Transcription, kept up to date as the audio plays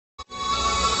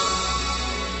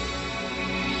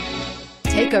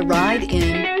Take a ride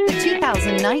in the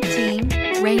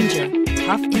 2019 Ranger.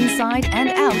 Tough inside and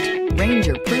out,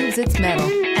 Ranger proves its mettle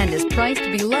and is priced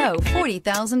below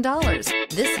 $40,000.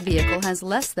 This vehicle has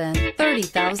less than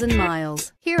 30,000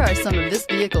 miles. Here are some of this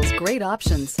vehicle's great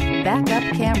options. Backup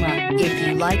camera. If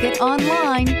you like it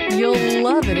online, you'll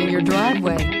love it in your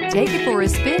driveway. Take it for a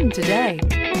spin today.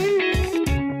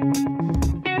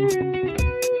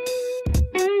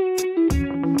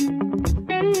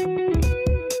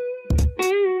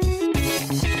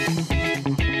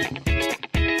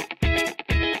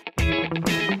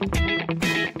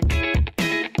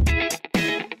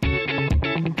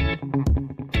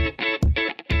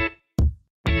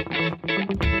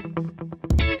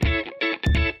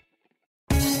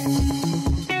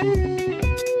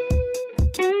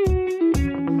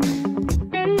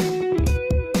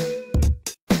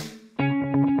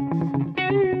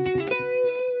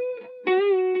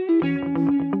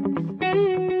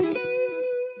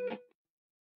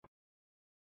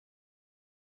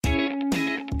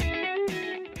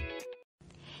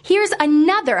 Here's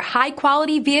another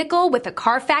high-quality vehicle with a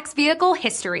Carfax Vehicle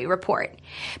History Report.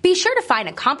 Be sure to find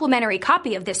a complimentary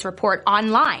copy of this report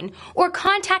online or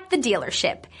contact the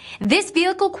dealership. This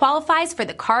vehicle qualifies for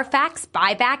the Carfax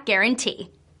Buyback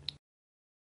Guarantee.